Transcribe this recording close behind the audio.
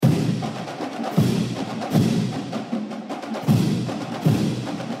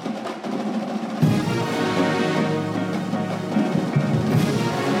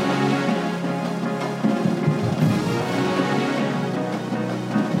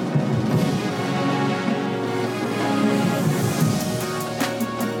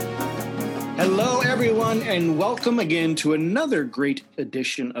everyone, and welcome again to another great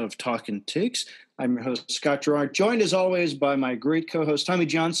edition of Talking Tigs. I'm your host, Scott Gerard, joined as always by my great co-host, Tommy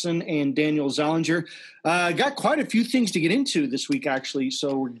Johnson and Daniel Zollinger. Got quite a few things to get into this week, actually,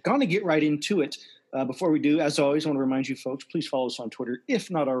 so we're going to get right into it. Before we do, as always, I want to remind you folks, please follow us on Twitter, if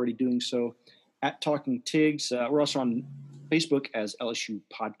not already doing so, at Talking Tigs. We're also on Facebook as LSU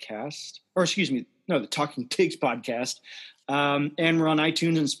Podcast, the Talking Tigs Podcast. And we're on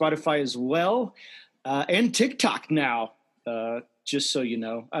iTunes and Spotify as well, and TikTok now, just so you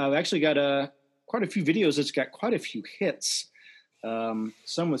know. I've actually got quite a few videos that's got quite a few hits,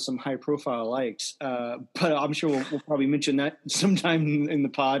 some with some high-profile likes, but I'm sure we'll probably mention that sometime in the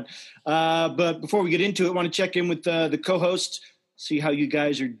pod. But before we get into it, I want to check in with the co-hosts, see how you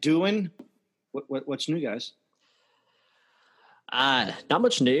guys are doing. What's new, guys? Not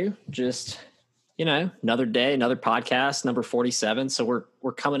much new, just – another day, another podcast, number 47. So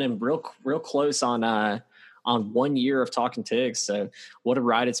we're coming in real close on 1 year of Talking Tigs. So what a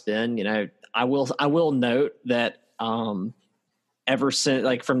ride it's been. I will note that ever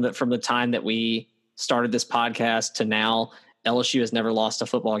since, from the time that we started this podcast to now, LSU has never lost a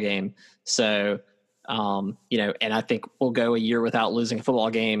football game. So and I think we'll go a year without losing a football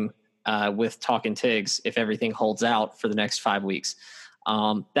game with Talking Tigs if everything holds out for the next 5 weeks.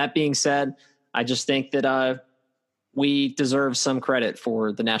 That being said, I just think that we deserve some credit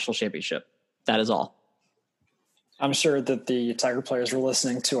for the national championship. That is all. I'm sure that the Tiger players were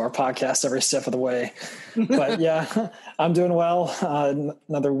listening to our podcast every step of the way. But, yeah, I'm doing well.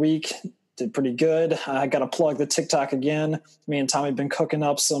 Another week, did pretty good. I got to plug the TikTok again. Me and Tommy have been cooking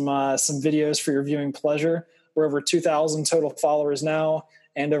up some videos for your viewing pleasure. We're over 2,000 total followers now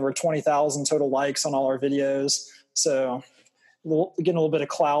and over 20,000 total likes on all our videos. So getting a little bit of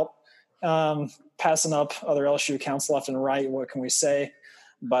clout. Passing up other LSU accounts left and right. What can we say?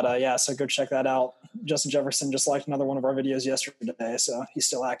 But so go check that out. Justin Jefferson just liked another one of our videos yesterday, so he's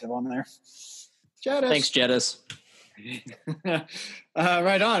still active on there. Jettis. Thanks, Jettis.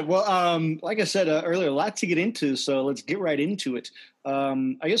 Right on. Well, like I said earlier, a lot to get into, so let's get right into it.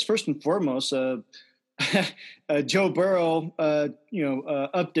 I guess first and foremost, Joe Burrow,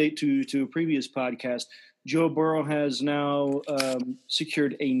 update to a previous podcast. Joe Burrow has now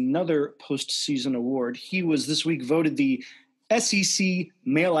secured another postseason award. He was this week voted the SEC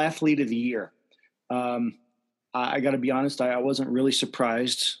Male Athlete of the Year. I got to be honest, I wasn't really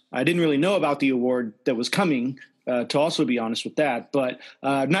surprised. I didn't really know about the award that was coming, to also be honest with that. But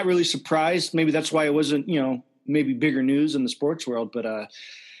not really surprised. Maybe that's why it wasn't, maybe bigger news in the sports world. But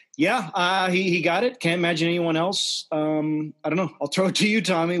he got it. Can't imagine anyone else. I don't know. I'll throw it to you,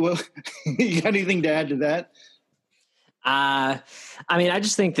 Tommy. Well, you got anything to add to that? I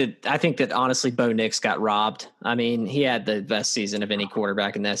think that honestly, Bo Nix got robbed. I mean, he had the best season of any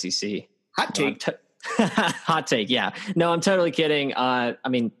quarterback in the SEC. Hot take. Hot take. Yeah. No, I'm totally kidding.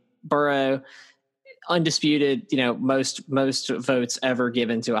 Burrow, undisputed, most votes ever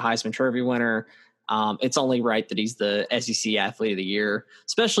given to a Heisman Trophy winner. It's only right that he's the SEC Athlete of the Year,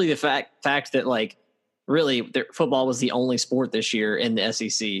 especially the fact that really football was the only sport this year in the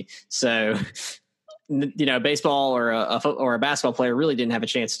SEC. So, baseball or a basketball player really didn't have a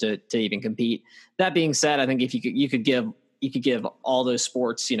chance to even compete. That being said, I think if you could give all those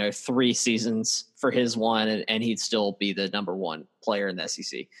sports, 3 seasons for his one, and he'd still be the number one player in the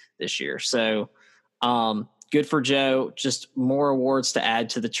SEC this year. So, good for Joe. Just more awards to add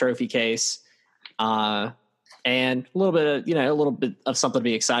to the trophy case. And a little bit of something to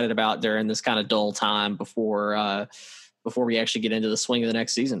be excited about during this kind of dull time before we actually get into the swing of the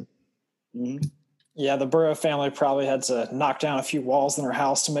next season. Mm-hmm. Yeah, the Burrow family probably had to knock down a few walls in their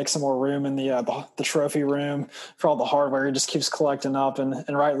house to make some more room in the trophy room for all the hardware. He just keeps collecting up, and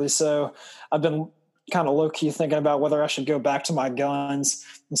rightly so. I've been kind of low-key thinking about whether I should go back to my guns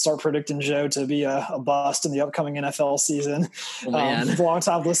and start predicting Joe to be a bust in the upcoming NFL season.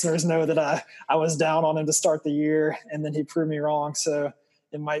 Long-time listeners know that I was down on him to start the year, and then he proved me wrong. So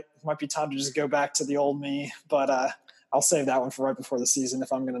it might be time to just go back to the old me. But I'll save that one for right before the season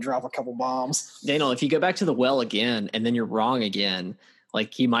if I'm going to drop a couple bombs. Daniel, if you go back to the well again and then you're wrong again,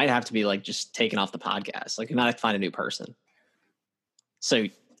 you might have to be just taken off the podcast. You might have to find a new person. So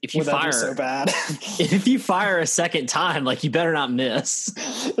if you fire so bad, if you fire a second time, you better not miss.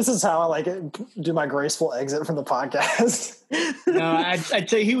 This is how I do my graceful exit from the podcast. No, I'd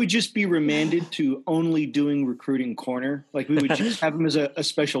say he would just be remanded to only doing Recruiting Corner. We would just have him as a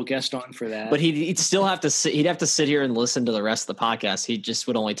special guest on for that. But he'd still have to he'd have to sit here and listen to the rest of the podcast. He just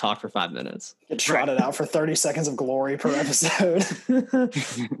would only talk for 5 minutes. Get trotted out for 30 seconds of glory per episode.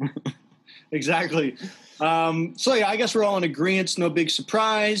 Exactly. I guess we're all in agreement. No big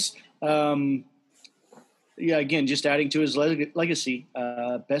surprise. again, just adding to his legacy,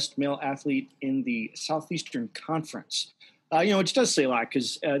 best male athlete in the Southeastern Conference. Which does say a lot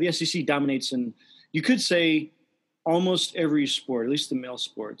because the SEC dominates in, you could say, almost every sport, at least the male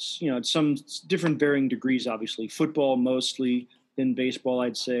sports. It's some different varying degrees, obviously. Football mostly, then baseball,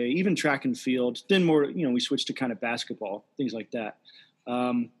 I'd say, even track and field. Then more, we switched to kind of basketball, things like that.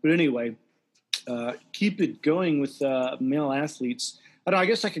 But anyway, keep it going with male athletes. I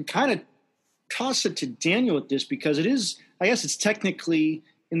guess I could kind of toss it to Daniel with this because it's technically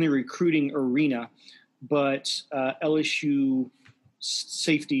in the recruiting arena, but LSU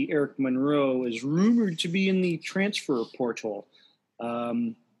safety Eric Monroe is rumored to be in the transfer portal.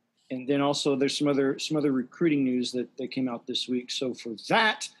 And then also there's some other recruiting news that came out this week. So for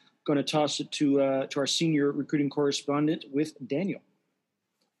that, going to toss it to our senior recruiting correspondent with Daniel.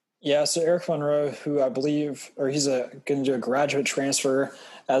 Yeah, so Eric Monroe, who I believe, he's going to do a graduate transfer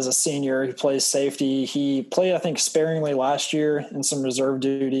as a senior. He plays safety. He played, I think, sparingly last year in some reserve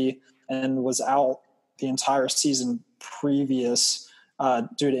duty and was out the entire season previous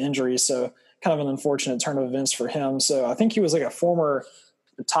due to injury. So kind of an unfortunate turn of events for him. So I think he was like a former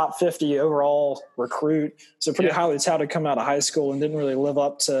top 50 overall recruit. So pretty highly touted coming out of high school and didn't really live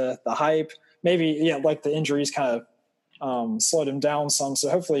up to the hype. Maybe, like the injuries kind of slowed him down some. So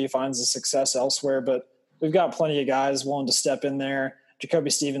hopefully he finds a success elsewhere, but we've got plenty of guys willing to step in there. Jacoby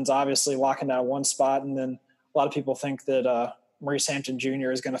Stevens obviously locking down one spot. And then a lot of people think that Maurice Hampton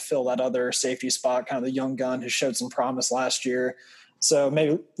Jr. is going to fill that other safety spot, kind of the young gun who showed some promise last year. So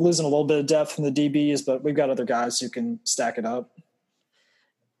maybe losing a little bit of depth from the DBs, but we've got other guys who can stack it up.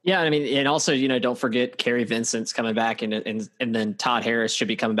 Yeah, I mean, and also, don't forget Kerry Vincent's coming back, and then Todd Harris should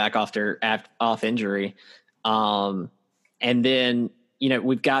be coming back off injury. And then,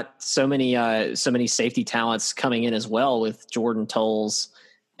 we've got so many safety talents coming in as well with Jordan Tolles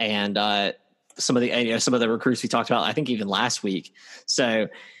and some of the recruits we talked about, I think even last week. So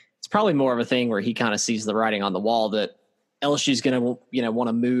it's probably more of a thing where he kind of sees the writing on the wall that LSU is going to, want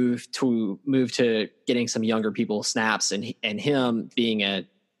to move to getting some younger people snaps, and him being an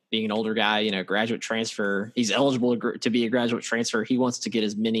older guy, graduate transfer, he's eligible to be a graduate transfer. He wants to get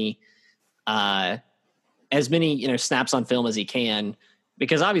as many snaps on film as he can,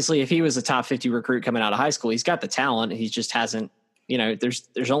 because obviously if he was a top 50 recruit coming out of high school, he's got the talent. He just hasn't,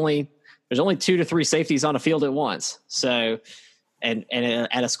 there's only 2 to 3 safeties on a field at once. So, and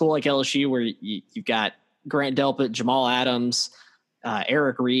at a school like LSU where you've got Grant Delpit, Jamal Adams,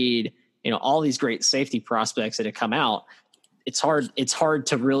 Eric Reed, all these great safety prospects that have come out. It's hard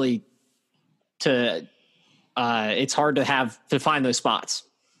to really it's hard to find those spots.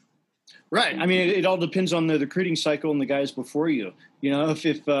 Right. I mean, it all depends on the recruiting cycle and the guys before you.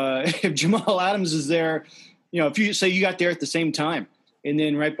 If Jamal Adams is there, if you say you got there at the same time, and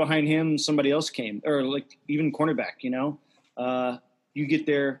then right behind him somebody else came, or like even cornerback, you get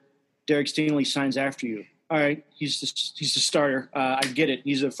there, Derek Stingley signs after you. All right, he's the starter. I get it.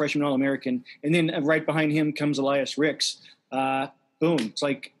 He's a freshman All-American, and then right behind him comes Elias Ricks. Boom. It's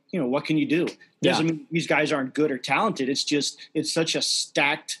like, what can you do? Doesn't mean these guys aren't good or talented. It's such a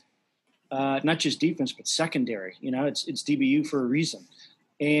stacked. Not just defense, but secondary. It's DBU for a reason.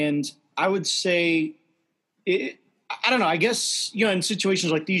 And I would say, I don't know, I guess, in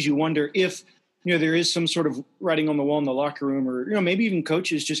situations like these, you wonder if, there is some sort of writing on the wall in the locker room, or, maybe even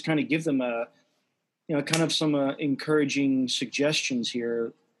coaches just kind of give them kind of some encouraging suggestions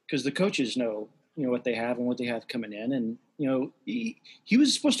here, because the coaches know, what they have and what they have coming in. And, he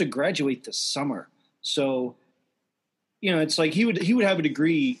was supposed to graduate this summer. So, it's like he would have a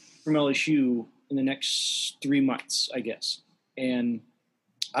degree from LSU in the next 3 months, I guess. And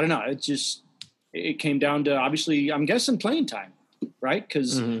I don't know. It came down to, obviously, I'm guessing playing time, right?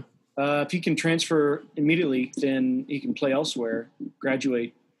 Because if he can transfer immediately, then he can play elsewhere,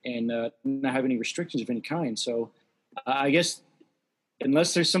 graduate, and not have any restrictions of any kind. So I guess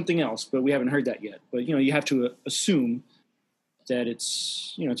unless there's something else, but we haven't heard that yet. But, you have to assume that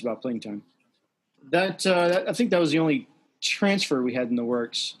it's about playing time. I think that was the only transfer we had in the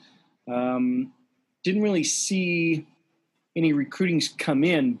works. Didn't really see any recruitings come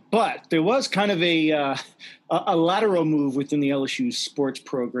in, but there was kind of a lateral move within the LSU sports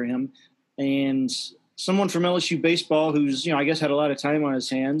program, and someone from LSU baseball who's, I guess had a lot of time on his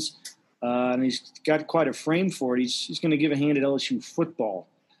hands, and he's got quite a frame for it. He's going to give a hand at LSU football.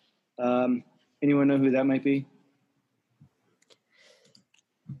 Anyone know who that might be?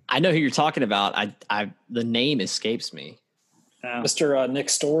 I know who you're talking about. The name escapes me. Mr. Nick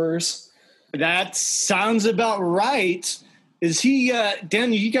Storrs. That sounds about right. Is he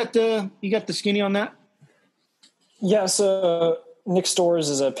Dan? You got the skinny on that? Yeah. So Nick Storrs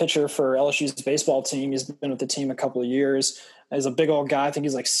is a pitcher for LSU's baseball team. He's been with the team a couple of years. He's a big old guy. I think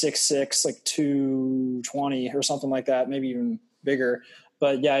he's like 6'6", like 220 or something like that, maybe even bigger.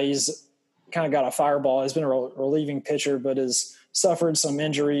 But yeah, he's kind of got a fireball. He's been a relieving pitcher, but has suffered some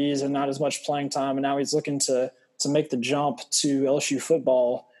injuries and not as much playing time. And now he's looking to make the jump to LSU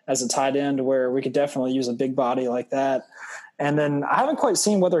football as a tight end, where we could definitely use a big body like that. And then I haven't quite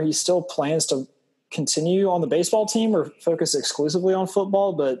seen whether he still plans to continue on the baseball team or focus exclusively on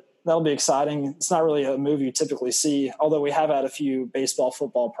football, but that'll be exciting. It's not really a move you typically see, although we have had a few baseball,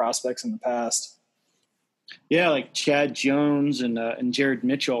 football prospects in the past. Yeah, like Chad Jones and Jared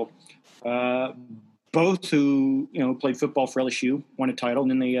Mitchell, both who played football for LSU, won a title,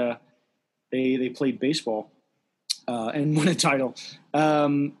 and then they played baseball and won a title.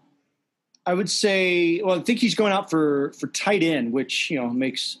 I would say, well, I think he's going out for tight end, which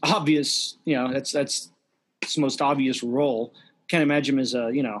makes obvious. That's the most obvious role. Can't imagine him as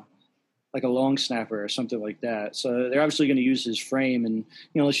like a long snapper or something like that. So they're obviously going to use his frame. And,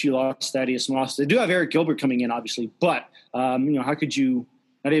 unless you lost Thaddeus Moss, they do have Eric Gilbert coming in, obviously. But, how could you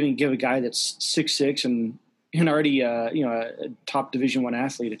not even give a guy that's 6'6" and already, a top Division I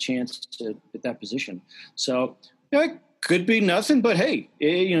athlete a chance at that position? So, it could be nothing, but hey,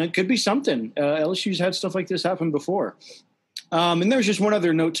 it could be something. LSU's had stuff like this happen before. And there's just one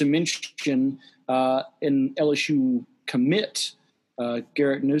other note to mention in LSU commit.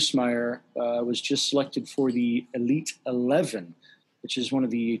 Garrett Nussmeier was just selected for the Elite 11, which is one of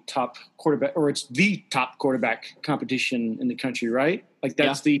the top quarterback, or it's the top quarterback competition in the country, right? Like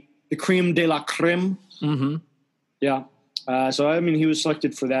that's the creme de la creme. Mm-hmm. Yeah. So he was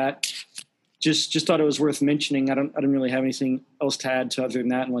selected for that. Just thought it was worth mentioning. I don't really have anything else to add to other than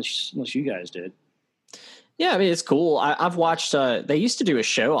that, unless you guys did. Yeah, it's cool. I've watched. They used to do a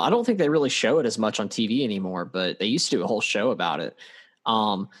show. I don't think they really show it as much on TV anymore, but they used to do a whole show about it.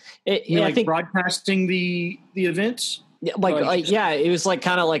 I think broadcasting the events. Yeah, it was like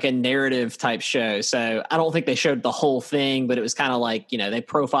kind of like a narrative type show. So I don't think they showed the whole thing, but it was kind of like they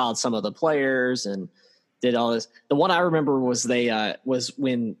profiled some of the players and did all this. The one I remember was was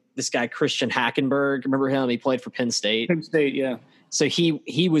when this guy Christian Hackenberg. Remember him? He played for Penn State. Penn State, yeah. So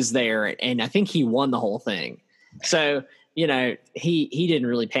he was there, and I think he won the whole thing. So he didn't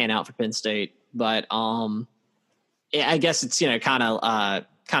really pan out for Penn State, but I guess it's kind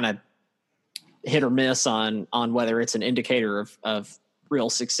of hit or miss on whether it's an indicator of real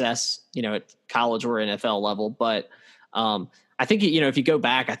success at college or NFL level. But I think if you go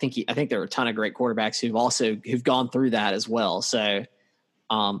back, I think there are a ton of great quarterbacks who've gone through that as well. So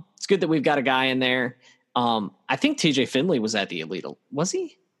it's good that we've got a guy in there. I think TJ Finley was at the Elite. Was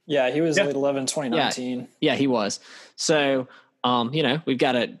he? Yeah, he was Elite 11 2019. Yeah, he was. So, we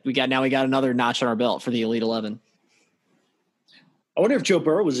got another notch on our belt for the Elite 11. I wonder if Joe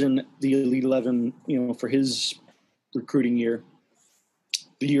Burrow was in the Elite 11, for his recruiting year,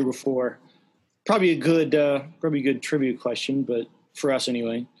 the year before. Probably a good trivia question, but for us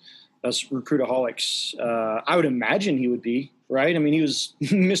anyway, us recruitaholics, I would imagine he would be, right? He was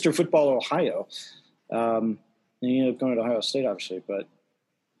Mr. Football Ohio. And he ended up going to Ohio State, obviously, but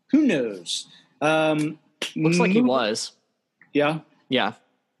who knows? Looks like he was. Yeah? Yeah.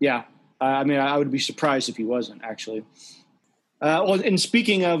 Yeah. I would be surprised if he wasn't, actually. And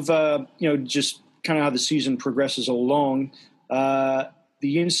speaking of, just kind of how the season progresses along, the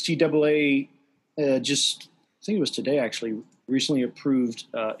NCAA I think it was today, actually, recently approved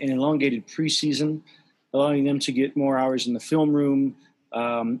an elongated preseason, allowing them to get more hours in the film room,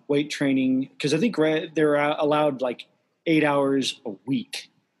 weight training, because I think they're allowed like 8 hours a week.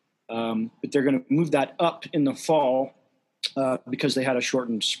 But they're going to move that up in the fall because they had a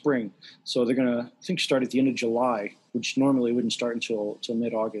shortened spring. So they're going to, I think, start at the end of July, which normally wouldn't start until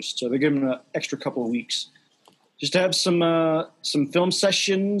mid-August. So they're giving them an extra couple of weeks just to have some film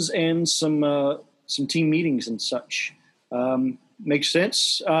sessions and some team meetings and such. Makes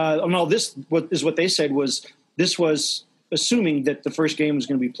sense. What they said was this was assuming that the first game was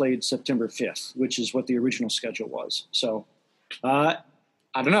going to be played September 5th, which is what the original schedule was. So I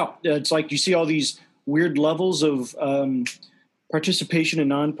don't know. It's like you see all these weird levels of participation and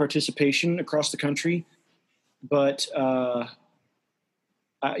non-participation across the country. But,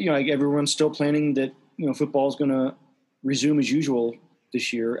 everyone's still planning that, football is going to resume as usual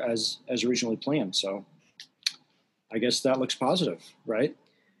this year as originally planned. So I guess that looks positive, right?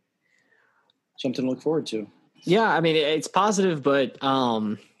 Something to look forward to. Yeah, it's positive, but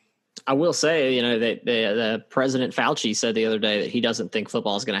I will say, that the President Fauci said the other day that he doesn't think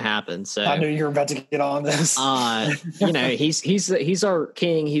football is going to happen. So I knew you were about to get on this. He's our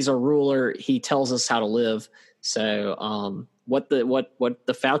king. He's our ruler. He tells us how to live. So what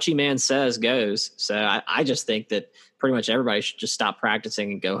the Fauci man says goes. So I just think that pretty much everybody should just stop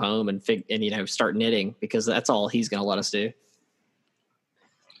practicing and go home and start knitting, because that's all he's going to let us do.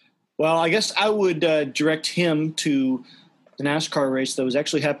 Well, I guess I would direct him to the NASCAR race that was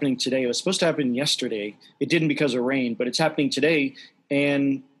actually happening today. It was supposed to happen yesterday. It didn't because of rain, but it's happening today.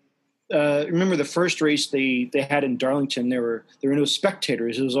 And remember the first race they had in Darlington, there were no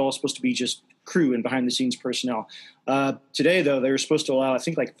spectators. It was all supposed to be just crew and behind the scenes personnel. Today, though, they were supposed to allow, I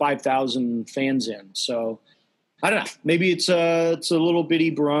think, like 5,000 fans in. So I don't know. Maybe it's a little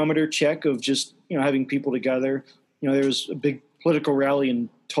bitty barometer check of just, having people together. There was a big political rally in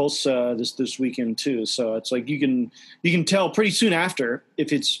Tulsa this weekend too. So it's like you can tell pretty soon after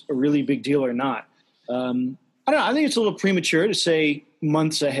if it's a really big deal or not. I don't know. I think it's a little premature to say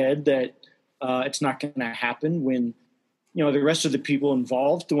months ahead that it's not going to happen when, the rest of the people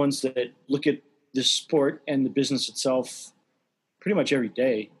involved, the ones that look at the sport and the business itself pretty much every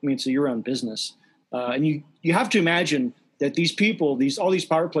day. I mean, it's a year-round business. And you have to imagine that these people, all these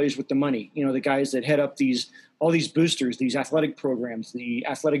power players with the money, the guys that head up all these boosters, these athletic programs, the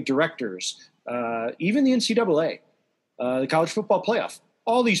athletic directors, even the NCAA, the college football playoff,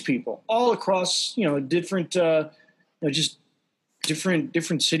 all these people, all across, different, just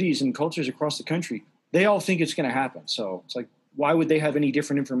different cities and cultures across the country, they all think it's going to happen. So it's like, why would they have any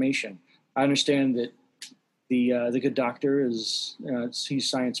different information? I understand that the good doctor is, he's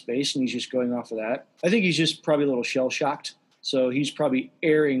science-based and he's just going off of that. I think he's just probably a little shell-shocked. So he's probably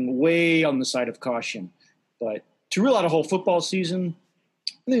erring way on the side of caution. But to rule out a whole football season,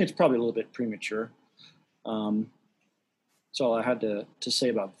 I think it's probably a little bit premature. That's all I had to say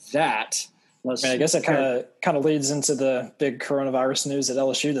about that. I guess it kind of leads into the big coronavirus news at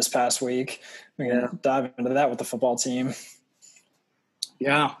LSU this past week. We can dive into that with the football team.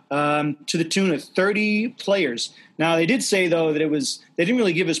 Yeah, to the tune of 30 players. Now, they did say, though, that they didn't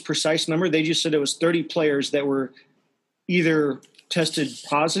really give us precise number. They just said it was 30 players that were either tested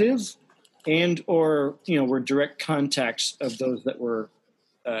positive and or, were direct contacts of those that were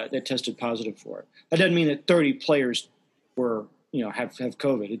that tested positive for it. That doesn't mean that 30 players were, have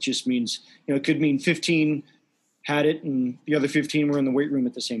COVID. It just means, it could mean 15 had it and the other 15 were in the weight room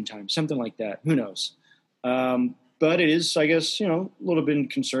at the same time, something like that. Who knows? But it is, I guess, a little bit of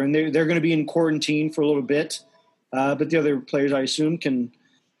concern. They're going to be in quarantine for a little bit. But the other players, I assume, can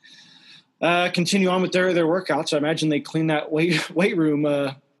continue on with their workouts. I imagine they clean that weight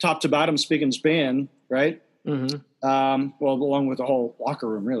room top to bottom, spick and span, right? Mm-hmm. Well, along with the whole locker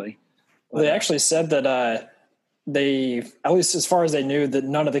room, really. Well, they actually said that they, at least as far as they knew, that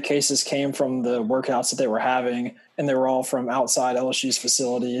none of the cases came from the workouts that they were having, and they were all from outside LSU's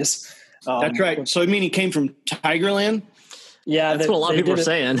facilities. That's right. So, I mean, he came from Tigerland? Yeah. That's what a lot of people are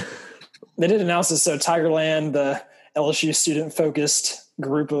saying. They did announce this. So Tigerland, the LSU student-focused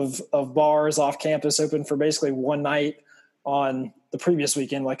group of bars off campus, opened for basically one night on the previous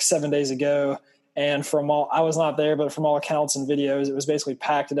weekend, like 7 days ago. And I was not there, but from all accounts and videos, it was basically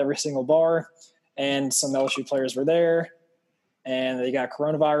packed at every single bar. And some LSU players were there, and they got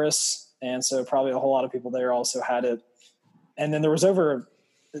coronavirus. And so probably a whole lot of people there also had it. And then there was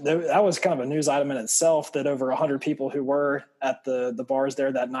that was kind of a news item in itself, that over 100 people who were at the bars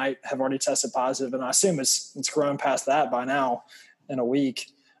there that night have already tested positive. And I assume it's grown past that by now in a week,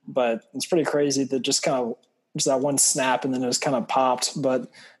 but it's pretty crazy that just that one snap and then it was kind of popped,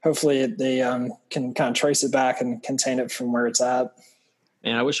 but hopefully they can kind of trace it back and contain it from where it's at.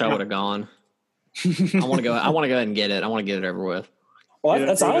 Man, I wish I would have gone. I want to go ahead and get it. I want to get it over with. Well,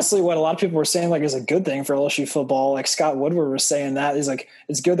 that's honestly what a lot of people were saying, like, is a good thing for LSU football. Like Scott Woodward was saying that. He's like,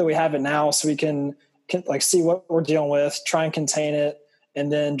 it's good that we have it now so we can like see what we're dealing with, try and contain it,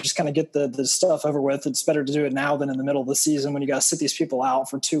 and then just kind of get the stuff over with. It's better to do it now than in the middle of the season when you got to sit these people out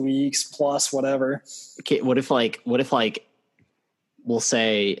for 2 weeks plus whatever. Okay, what if we'll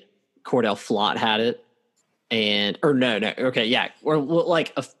say Cordell Flott had it or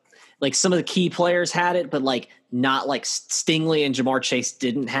some of the key players had it, but not like Stingley and Jamar Chase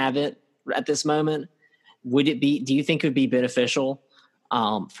didn't have it at this moment. Do you think it would be beneficial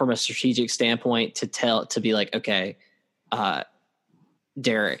from a strategic standpoint to be like, okay,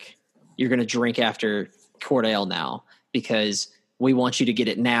 Derek, you're going to drink after Cordell now because we want you to get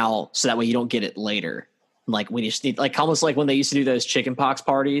it now so that way you don't get it later. Like we just need, like almost like when they used to do those chicken pox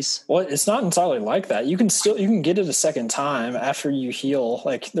parties. Well, it's not entirely like that. You can get it a second time after you heal.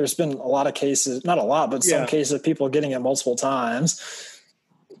 Like there's been a lot of cases, not a lot, but some cases of people getting it multiple times.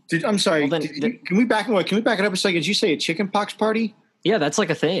 I'm sorry. Can we back it up a second? Did you say a chicken pox party? Yeah, that's like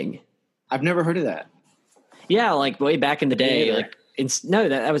a thing. I've never heard of that. Yeah, like way back in the day, it's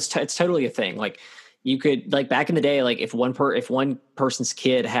totally a thing. Like You could, like, back in the day, like if one person's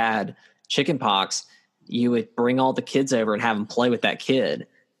kid had chicken pox, you would bring all the kids over and have them play with that kid,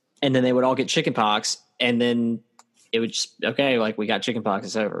 and then they would all get chicken pox, and then it would just, okay, like, we got chicken pox,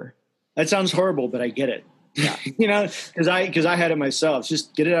 it's over. That sounds horrible, but I get it. Yeah. Because I had it myself.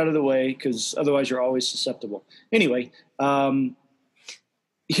 Just get it out of the way, because otherwise you're always susceptible. Anyway, I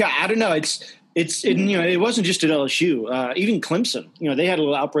don't know. It wasn't just at LSU. Even Clemson, they had a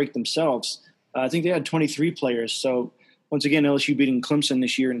little outbreak themselves. I think they had 23 players. So once again, LSU beating Clemson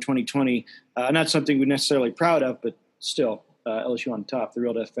this year in 2020. Not something we're necessarily proud of, but still, LSU on top, the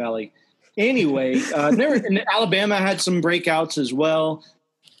real Death Valley. Anyway, Alabama had some breakouts as well.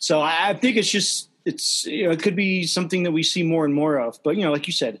 So I think it could be something that we see more and more of. But, like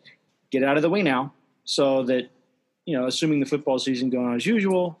you said, get it out of the way now so that, assuming the football season going on as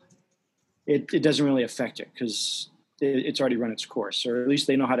usual, it doesn't really affect it because it's already run its course, or at least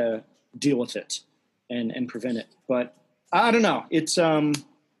they know how to deal with it and prevent it. But I don't know. It's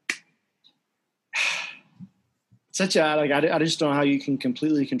such a, like, I just don't know how you can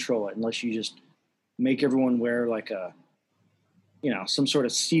completely control it unless you just make everyone wear like some sort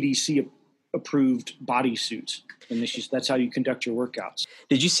of CDC approved bodysuit. And that's how you conduct your workouts.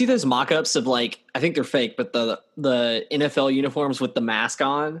 Did you see those mock-ups of, like, I think they're fake, but the NFL uniforms with the mask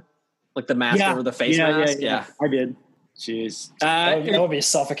on, like the mask over the face mask? Yeah, I did. Jeez. That would be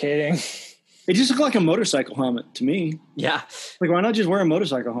suffocating. It just looked like a motorcycle helmet to me. Yeah. Like, why not just wear a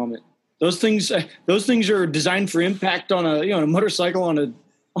motorcycle helmet? Those things are designed for impact on a motorcycle on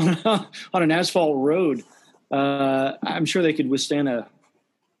an asphalt road. I'm sure they could withstand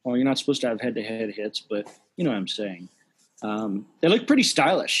you're not supposed to have head-to-head hits, but you know what I'm saying. They look pretty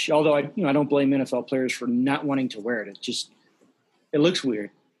stylish, although I don't blame NFL players for not wanting to wear it. It looks weird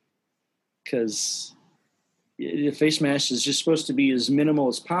because the face mask is just supposed to be as minimal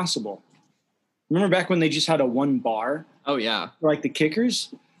as possible. Remember back when they just had a one bar? Oh yeah, like the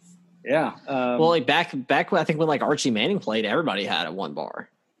kickers. Yeah. Well, like back when, I think when, like, Archie Manning played, everybody had a one bar.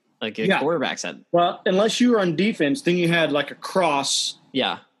 Like, quarterbacks had. Well, unless you were on defense, then you had like a cross.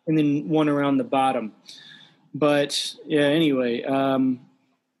 Yeah. And then one around the bottom. But yeah, anyway, I don't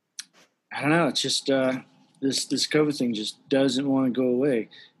know. It's just this COVID thing just doesn't want to go away.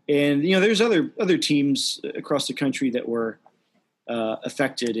 And there's other teams across the country that were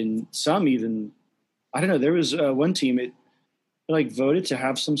affected, and some even, I don't know. There was one team it voted to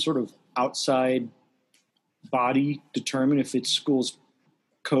have some sort of outside body determine if its school's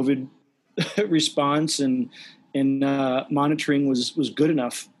COVID response and monitoring was good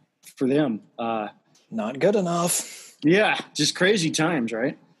enough for them. Not good enough. Yeah, just crazy times,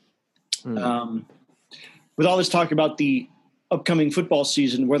 right? With all this talk about the upcoming football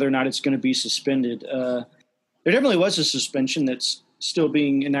season, whether or not it's going to be suspended, there definitely was a suspension that's still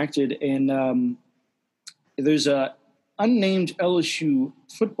being enacted, and there's a unnamed LSU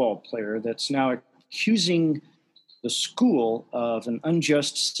football player that's now accusing the school of an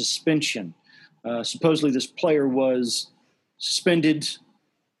unjust suspension. Supposedly this player was suspended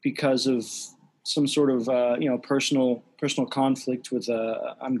because of some sort of personal conflict with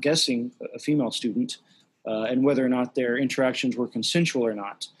I'm guessing a female student, and whether or not their interactions were consensual or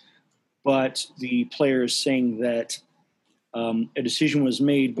not. But the player is saying that a decision was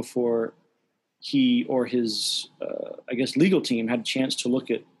made before he or his legal team had a chance to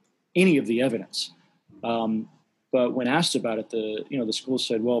look at any of the evidence. But when asked about it, the school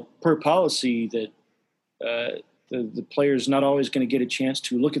said, well, per policy that the player's not always going to get a chance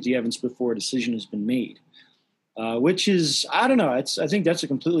to look at the evidence before a decision has been made, which is, I don't know. I think that's a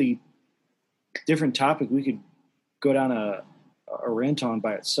completely different topic. We could go down a rant on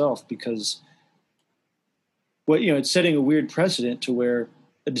by itself, because it's setting a weird precedent to where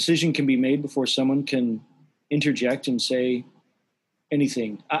a decision can be made before someone can interject and say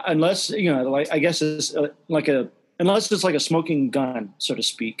anything, unless I guess it's unless it's like a smoking gun, so to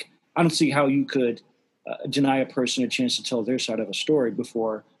speak. I don't see how you could deny a person a chance to tell their side of a story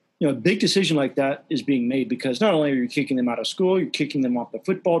before a big decision like that is being made, because not only are you kicking them out of school, you're kicking them off the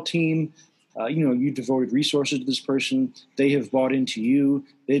football team. You devoted resources to this person. They have bought into you.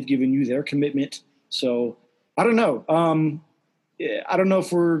 They've given you their commitment. So I don't know. I don't know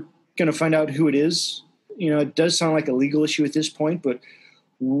if we're going to find out who it is. It does sound like a legal issue at this point, but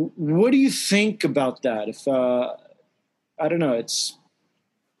what do you think about that? If I don't know, it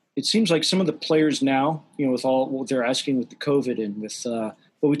seems like some of the players now, with all what they're asking with the COVID and with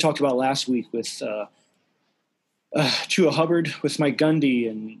what we talked about last week with Chua Hubbard, with Mike Gundy,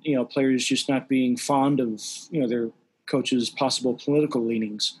 and players just not being fond of their coach's possible political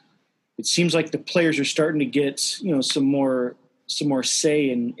leanings. It seems like the players are starting to get some more some more say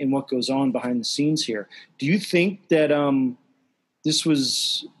in what goes on behind the scenes here. Do you think that do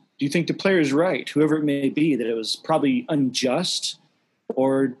you think the player is right, whoever it may be, that it was probably unjust?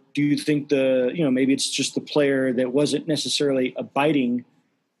 Or do you think maybe it's just the player that wasn't necessarily abiding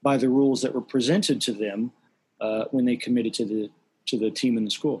by the rules that were presented to them when they committed to the team and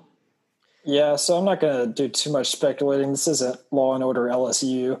the school? Yeah, so I'm not going to do too much speculating. This isn't Law and Order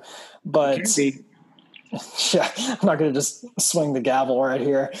LSU, but yeah, I'm not going to just swing the gavel right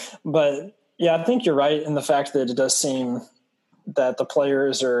here. But yeah, I think you're right in the fact that it does seem that the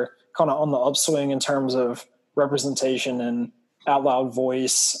players are kind of on the upswing in terms of representation and out loud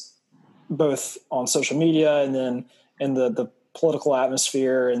voice, both on social media and then in the political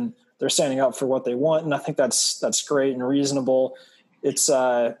atmosphere, and they're standing up for what they want. And I think that's great and reasonable. It's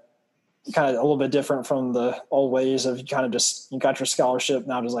kind of a little bit different from the old ways of you got your scholarship,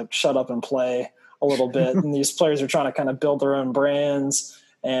 now just like shut up and play a little bit. And these players are trying to kind of build their own brands,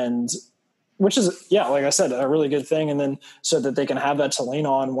 and which is, yeah, like I said, a really good thing. And then so that they can have that to lean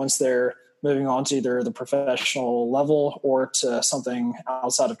on once they're moving on to either the professional level or to something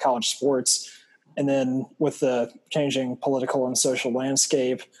outside of college sports. And then with the changing political and social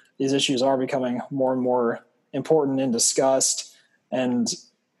landscape, these issues are becoming more and more important and discussed. And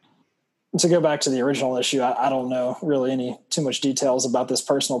to go back to the original issue, I don't know really too much details about this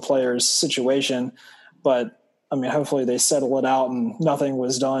personal player's situation, but I mean, hopefully they settle it out and nothing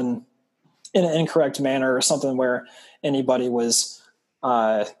was done in an incorrect manner or something where anybody was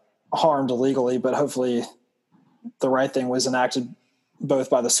harmed illegally, but hopefully the right thing was enacted both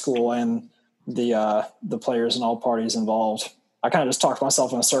by the school and the players and all parties involved. I kind of just talked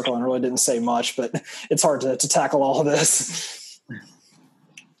myself in a circle and really didn't say much, but it's hard to tackle all of this. I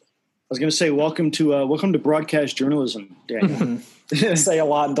was going to say, welcome to broadcast journalism, Daniel. Say a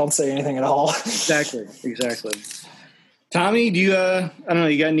lot and don't say anything at all. Exactly. Tommy, do you, I don't know,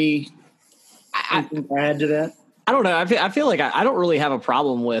 you got anything to add to that? I don't know. I feel like I don't really have a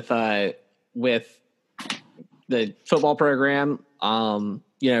problem with the football program,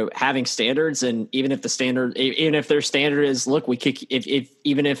 having standards. And even if their standard is, look, we kick,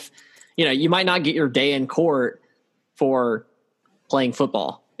 even if you might not get your day in court for playing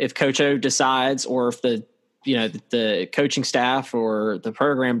football. If Coach O decides, or if the coaching staff or the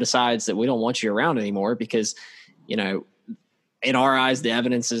program decides that we don't want you around anymore because, in our eyes, the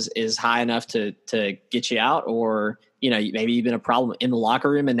evidence is high enough to get you out, or, maybe you've been a problem in the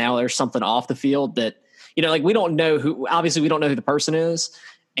locker room and now there's something off the field that, we don't know who the person is.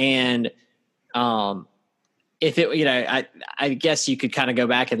 And, if it, I guess you could kind of go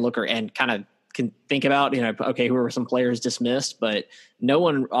back and look and kind of can think about, okay, who are some players dismissed, but no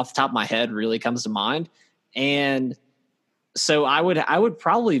one off the top of my head really comes to mind. And so I would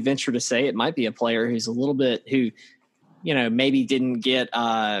probably venture to say it might be a player who's a little bit who, maybe didn't get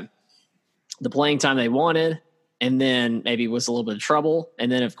the playing time they wanted, and then maybe was a little bit of trouble. And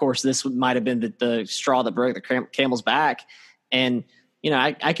then of course this might have been the straw that broke the camel's back. And,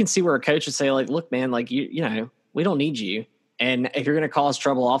 I can see where a coach would say, like, look, man, like we don't need you. And if you're going to cause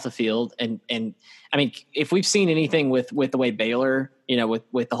trouble off the field, and I mean, if we've seen anything with the way Baylor,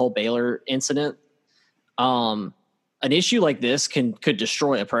 with the whole Baylor incident, an issue like this could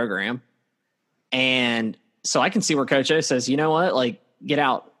destroy a program. And so I can see where Coach O says, you know what, like, get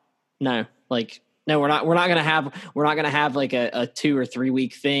out. No, we're not going to have like a 2 or 3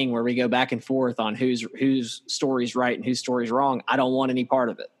 week thing where we go back and forth on whose story's right and whose story's wrong. I don't want any part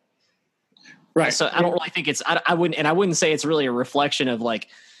of it. Right. So I don't really think I wouldn't say it's really a reflection of like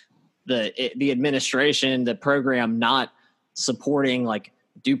the administration, the program not supporting like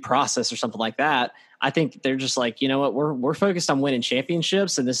due process or something like that. I think they're just like, you know what, we're focused on winning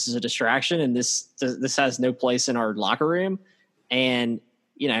championships, and this is a distraction, and this has no place in our locker room. And,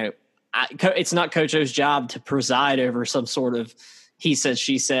 it's not Coach O's job to preside over some sort of he said,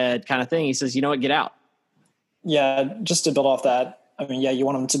 she said kind of thing. He says, you know what, get out. Yeah. Just to build off that. I mean, yeah, you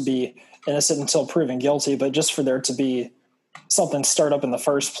want them to be innocent until proven guilty, but just for there to be something stirred up in the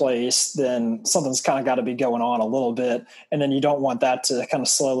first place, then something's kind of got to be going on a little bit. And then you don't want that to kind of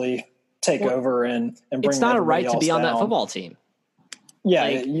slowly take over and bring it's not a right to be down on that football team. Yeah,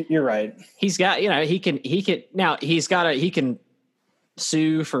 like, you're right. He's got, he can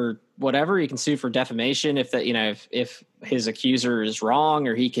sue for whatever. He can sue for defamation if that, if his accuser is wrong,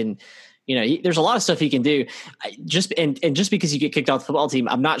 or he can, there's a lot of stuff he can do. Just because you get kicked off the football team,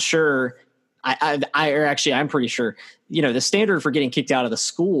 I'm not sure. I'm pretty sure, the standard for getting kicked out of the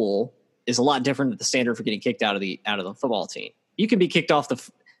school is a lot different than the standard for getting kicked out of the football team. You can be kicked off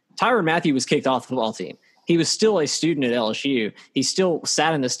Tyrann Mathieu was kicked off the football team. he was still a student at LSU. He still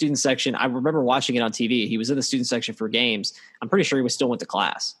sat in the student section. I remember watching it on TV. He was in the student section for games. I'm pretty sure he still went to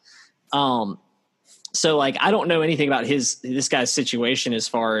class. So like, I don't know anything about this guy's situation as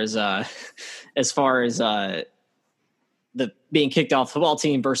far as the being kicked off the football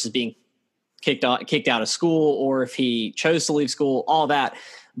team versus being kicked out of school, or if he chose to leave school, all that.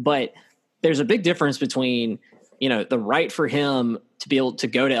 But there's a big difference between, the right for him to be able to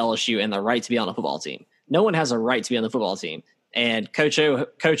go to LSU and the right to be on the football team. No one has a right to be on the football team. And Coach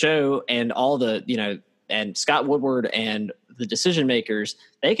O and all the, and Scott Woodward and the decision makers,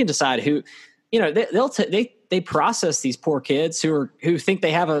 they can decide who, they process these poor kids who think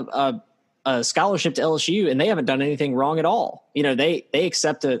they have a scholarship to LSU and they haven't done anything wrong at all. They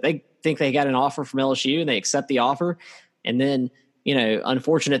accept they think they got an offer from LSU and they accept the offer. And then,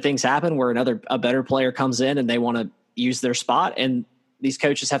 unfortunate things happen where a better player comes in and they want to use their spot. And these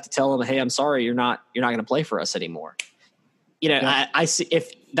coaches have to tell them, hey, I'm sorry, you're not going to play for us anymore. Yeah. I see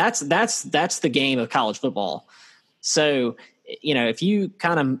if that's the game of college football. So, if you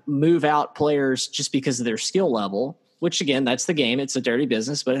kind of move out players just because of their skill level, which again, that's the game. It's a dirty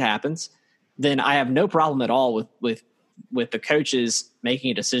business, but it happens. Then I have no problem at all with the coaches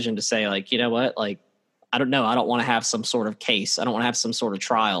making a decision to say, like, you know what, like, I don't know. I don't want to have some sort of case. I don't want to have some sort of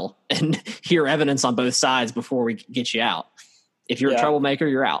trial and hear evidence on both sides before we get you out. If you're a troublemaker,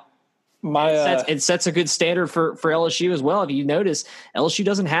 you're out. It sets a good standard for LSU as well. If you notice, LSU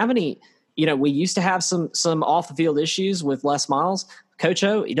doesn't have any, we used to have some off the field issues with Les Miles. Coach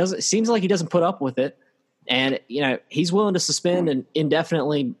O, it seems like he doesn't put up with it. And, he's willing to suspend and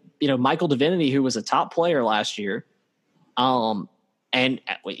indefinitely, Michael Divinity, who was a top player last year. I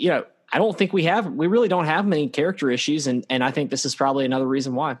don't think we really don't have many character issues. And I think this is probably another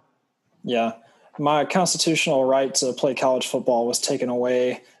reason why. Yeah. My constitutional right to play college football was taken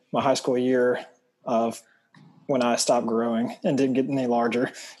away my high school year of when I stopped growing and didn't get any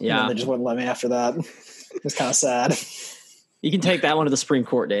larger. Yeah. And they just wouldn't let me after that. It was kind of sad. You can take that one to the Supreme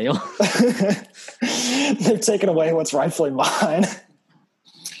Court, Daniel. They've taken away what's rightfully mine.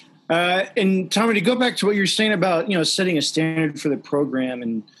 And Tommy, to go back to what you're saying about, setting a standard for the program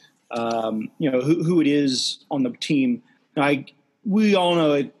and, who it is on the team. We all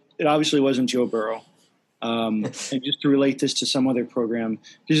know it obviously wasn't Joe Burrow. And just to relate this to some other program,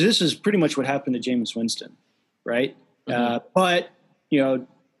 because this is pretty much what happened to Jameis Winston, right? Mm-hmm. But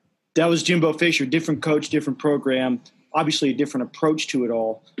that was Jimbo Fisher, different coach, different program, obviously a different approach to it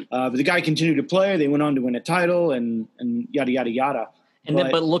all. But the guy continued to play. They went on to win a title and yada, yada, yada.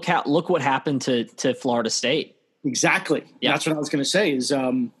 But look what happened to Florida State. Exactly. Yeah. That's what I was going to say is,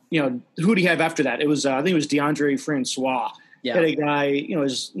 who do you have after that? It was, I think it was DeAndre Francois. Yeah. Had a guy,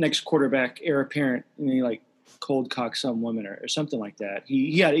 his next quarterback, heir apparent, and he like cold cocked some woman or something like that.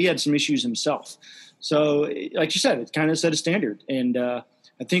 He had some issues himself. So like you said, it kind of set a standard. And I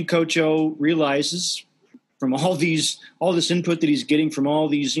think Coach O realizes from all this input that he's getting from all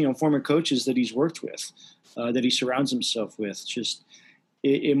these, former coaches that he's worked with, that he surrounds himself with, just,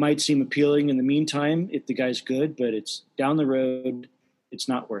 it might seem appealing in the meantime if the guy's good, but it's down the road. It's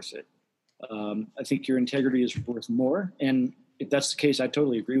not worth it. I think your integrity is worth more. And if that's the case, I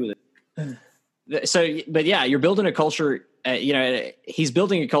totally agree with it. So, but yeah, you're building a culture, he's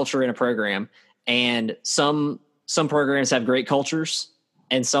building a culture in a program, and some programs have great cultures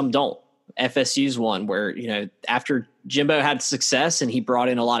and some don't. FSU's one where, after Jimbo had success and he brought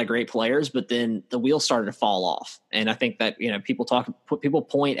in a lot of great players, but then the wheels started to fall off. And I think that, people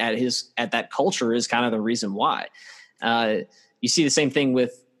point at that culture is kind of the reason why. You see the same thing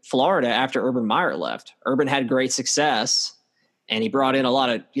with Florida after Urban Meyer left. Urban had great success and he brought in a lot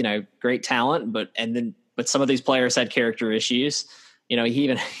of, great talent, but some of these players had character issues.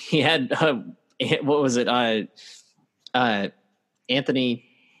 He had, what was it? Anthony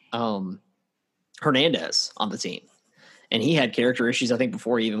Hernandez on the team, and he had character issues, I think,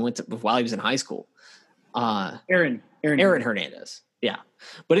 before he even while he was in high school. Aaron Hernandez. Yeah.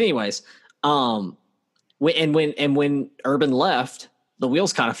 But anyways, when Urban left, the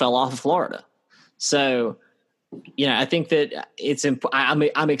wheels kind of fell off of Florida. So, I think that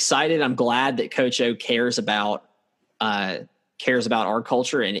I'm excited. I'm glad that Coach O cares about our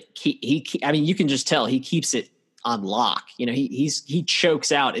culture, and you can just tell he keeps it on lock. He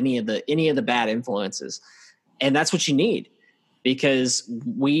chokes out any of the bad influences, and that's what you need, because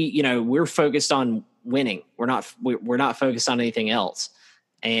we're focused on winning. We're not focused on anything else.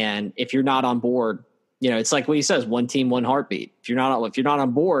 And if you're not on board, it's like what he says, one team, one heartbeat. If you're not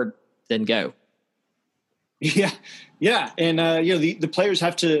on board, then go. Yeah. Yeah. And, the players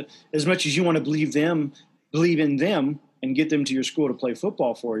have to, as much as you want to believe in them and get them to your school to play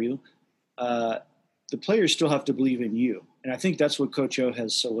football for you. the players still have to believe in you. And I think that's what Coach O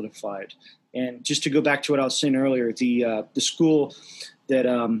has solidified. And just to go back to what I was saying earlier, the school that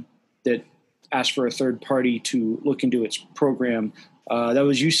asked for a third party to look into its program, that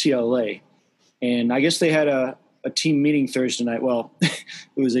was UCLA. And I guess they had a team meeting Thursday night. Well, it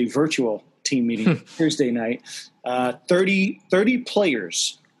was a virtual team meeting Thursday night. 30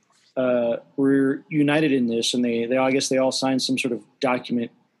 players were united in this, and I guess they all signed some sort of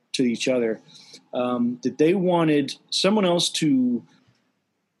document to each other that they wanted someone else to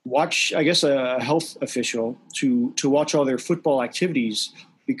watch, I guess a health official, to watch all their football activities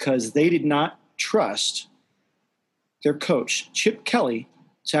because they did not trust their coach, Chip Kelly,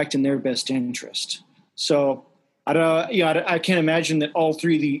 to act in their best interest. So I can't imagine that all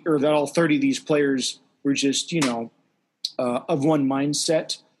 30 of these players were just, of one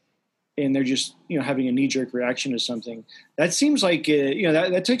mindset, and they're just, having a knee-jerk reaction to something. That seems like,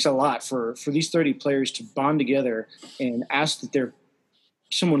 that takes a lot for these 30 players to bond together and ask that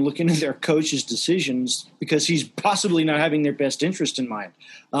someone look into their coach's decisions because he's possibly not having their best interest in mind.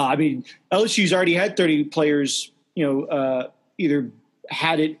 LSU's already had 30 players, either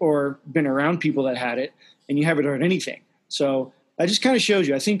had it or been around people that had it, and you haven't heard anything. So that just kind of shows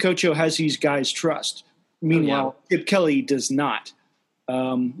you. I think Coach O has these guys' trust. Meanwhile, Chip Kelly does not. I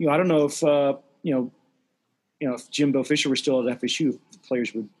don't know if Jimbo Fisher were still at FSU,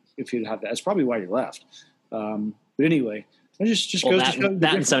 players would, if he'd have that. That's probably why he left. But anyway, it just goes to show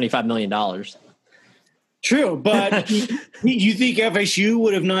that and $75 million. True, but you think FSU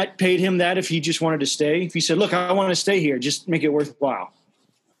would have not paid him that if he just wanted to stay? If he said, "Look, I want to stay here, just make it worthwhile."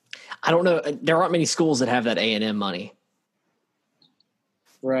 I don't know. There aren't many schools that have that A&M money.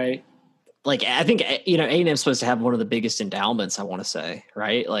 Right. Like, I think, A&M is supposed to have one of the biggest endowments, I want to say,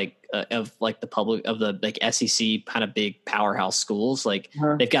 right? Like, of like the public, of the like SEC kind of big powerhouse schools. Like,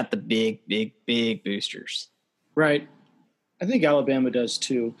 they've got the big boosters. Right. I think Alabama does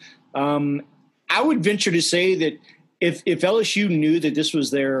too. I would venture to say that if LSU knew that this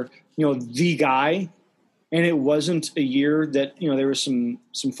was their, the guy, and it wasn't a year that, there was some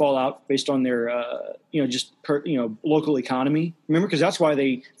fallout based on their, local economy. Remember, because that's why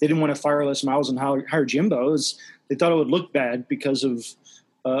they didn't want to fire Les Miles and hire Jimbo. They thought it would look bad because of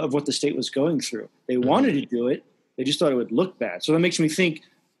what the state was going through. They wanted to do it. They just thought it would look bad. So that makes me think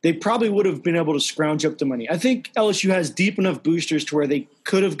they probably would have been able to scrounge up the money. I think LSU has deep enough boosters to where they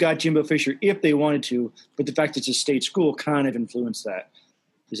could have got Jimbo Fisher if they wanted to, but the fact that it's a state school kind of influenced that.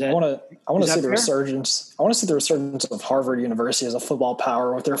 I want to see the resurgence. I want to see the resurgence of Harvard University as a football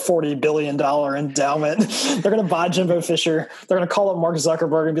power with their $40 billion endowment. They're going to buy Jimbo Fisher. They're going to call up Mark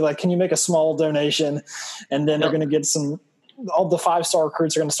Zuckerberg and be like, "Can you make a small donation?" And then they're going to get all the 5-star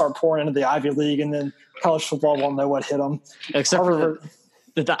recruits are going to start pouring into the Ivy League, and then college football won't know what hit them. Except for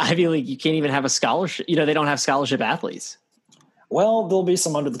the Ivy League, you can't even have a scholarship. They don't have scholarship athletes. Well, there'll be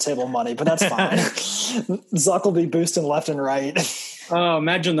some under the table money, but that's fine. Zuck will be boosting left and right. Oh,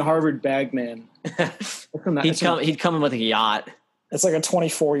 imagine the Harvard bag man. He'd come in with a yacht. It's like a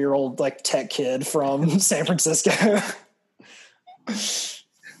 24-year-old like tech kid from San Francisco.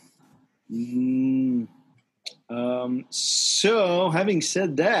 So having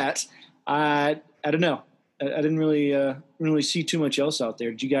said that, I don't know. I didn't really see too much else out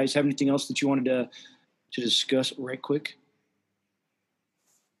there. Do you guys have anything else that you wanted to discuss right quick?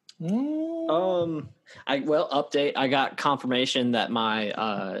 Update. I got confirmation that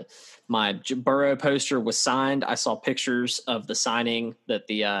my Burrow poster was signed. I saw pictures of the signing that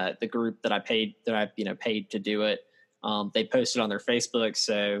the group that I paid to do it. They posted on their Facebook,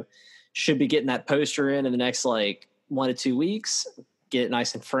 so should be getting that poster in the next 1 to 2 weeks. Get it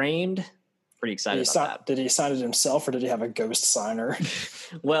nice and framed. Pretty excited about that. Did he sign it himself, or did he have a ghost signer?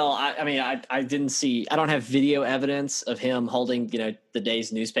 Well, I didn't see. I don't have video evidence of him holding, the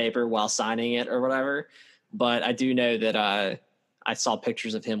day's newspaper while signing it or whatever. But I do know that I saw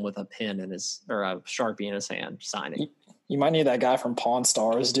pictures of him with a pen or a Sharpie in his hand signing. You might need that guy from Pawn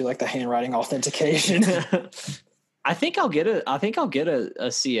Stars to do the handwriting authentication. I think I'll get a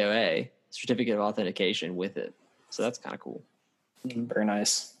COA, certificate of authentication, with it. So that's kind of cool. Very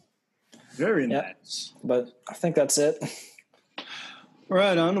nice. Very nice. But I think that's it.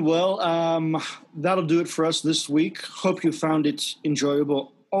 Right on. Well, that'll do it for us this week. Hope you found it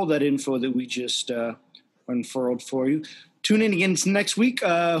enjoyable. All that info that we just unfurled for you. Tune in again next week.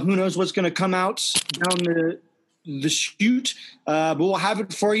 Who knows what's going to come out down the chute, but we'll have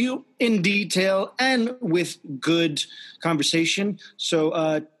it for you in detail and with good conversation.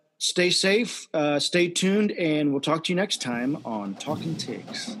 So stay safe, stay tuned, and we'll talk to you next time on Talking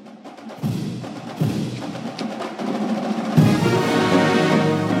Tigs.